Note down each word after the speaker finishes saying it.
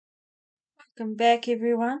Welcome back,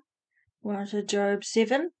 everyone. We're on to Job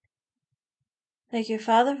 7. Thank you,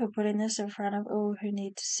 Father, for putting this in front of all who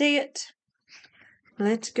need to see it.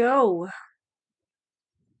 Let's go.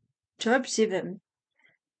 Job 7.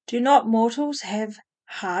 Do not mortals have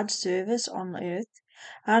hard service on earth?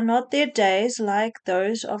 Are not their days like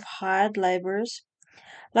those of hired labourers?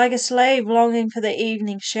 Like a slave longing for the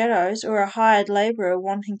evening shadows, or a hired labourer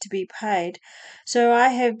wanting to be paid, so I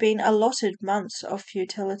have been allotted months of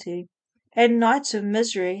futility, and nights of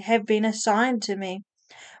misery have been assigned to me.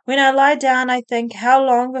 When I lie down, I think, how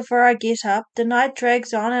long before I get up? The night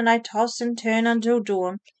drags on, and I toss and turn until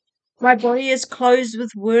dawn. My body is closed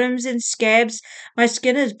with worms and scabs, my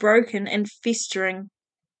skin is broken and festering.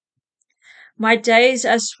 My days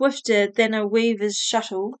are swifter than a weaver's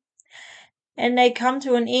shuttle, and they come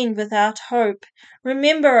to an end without hope.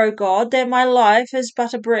 Remember, O God, that my life is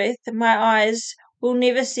but a breath. My eyes will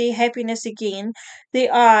never see happiness again. The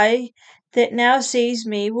eye that now sees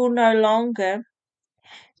me will no longer.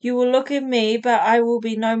 You will look at me, but I will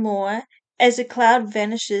be no more. As a cloud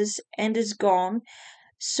vanishes and is gone,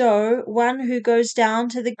 so one who goes down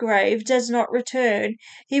to the grave does not return.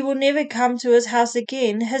 He will never come to his house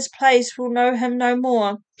again. His place will know him no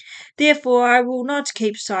more. Therefore I will not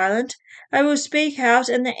keep silent. I will speak out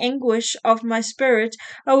in the anguish of my spirit.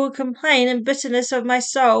 I will complain in bitterness of my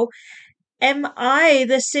soul. Am I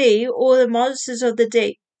the sea or the monsters of the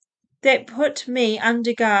deep that put me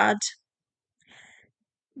under guard?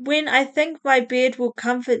 When I think my bed will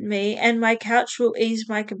comfort me, and my couch will ease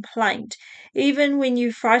my complaint, even when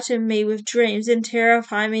you frighten me with dreams and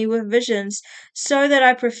terrify me with visions, so that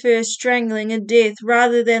I prefer strangling and death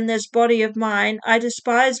rather than this body of mine, I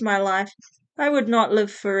despise my life. I would not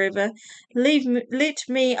live forever. Let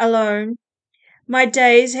me alone. My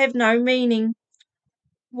days have no meaning.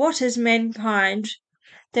 What is mankind,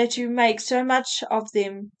 that you make so much of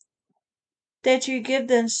them? That you give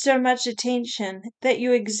them so much attention, that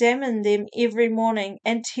you examine them every morning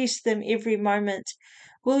and test them every moment.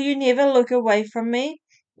 Will you never look away from me,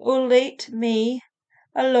 or let me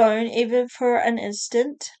alone even for an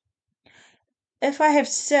instant? If I have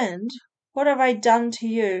sinned, what have I done to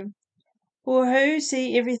you, or who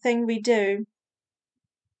see everything we do?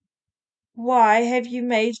 Why have you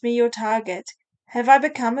made me your target? Have I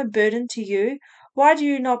become a burden to you? Why do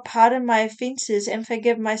you not pardon my offences and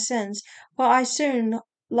forgive my sins? For I soon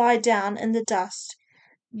lie down in the dust.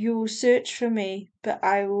 You will search for me, but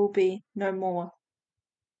I will be no more.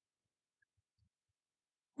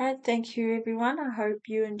 Alright, thank you everyone. I hope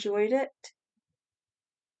you enjoyed it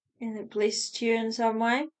and it blessed you in some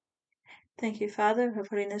way. Thank you, Father, for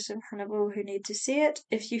putting this in front of all who need to see it.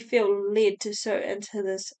 If you feel led to sow into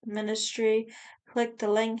this ministry, click the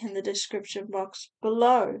link in the description box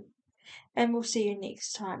below. And we'll see you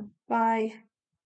next time. Bye.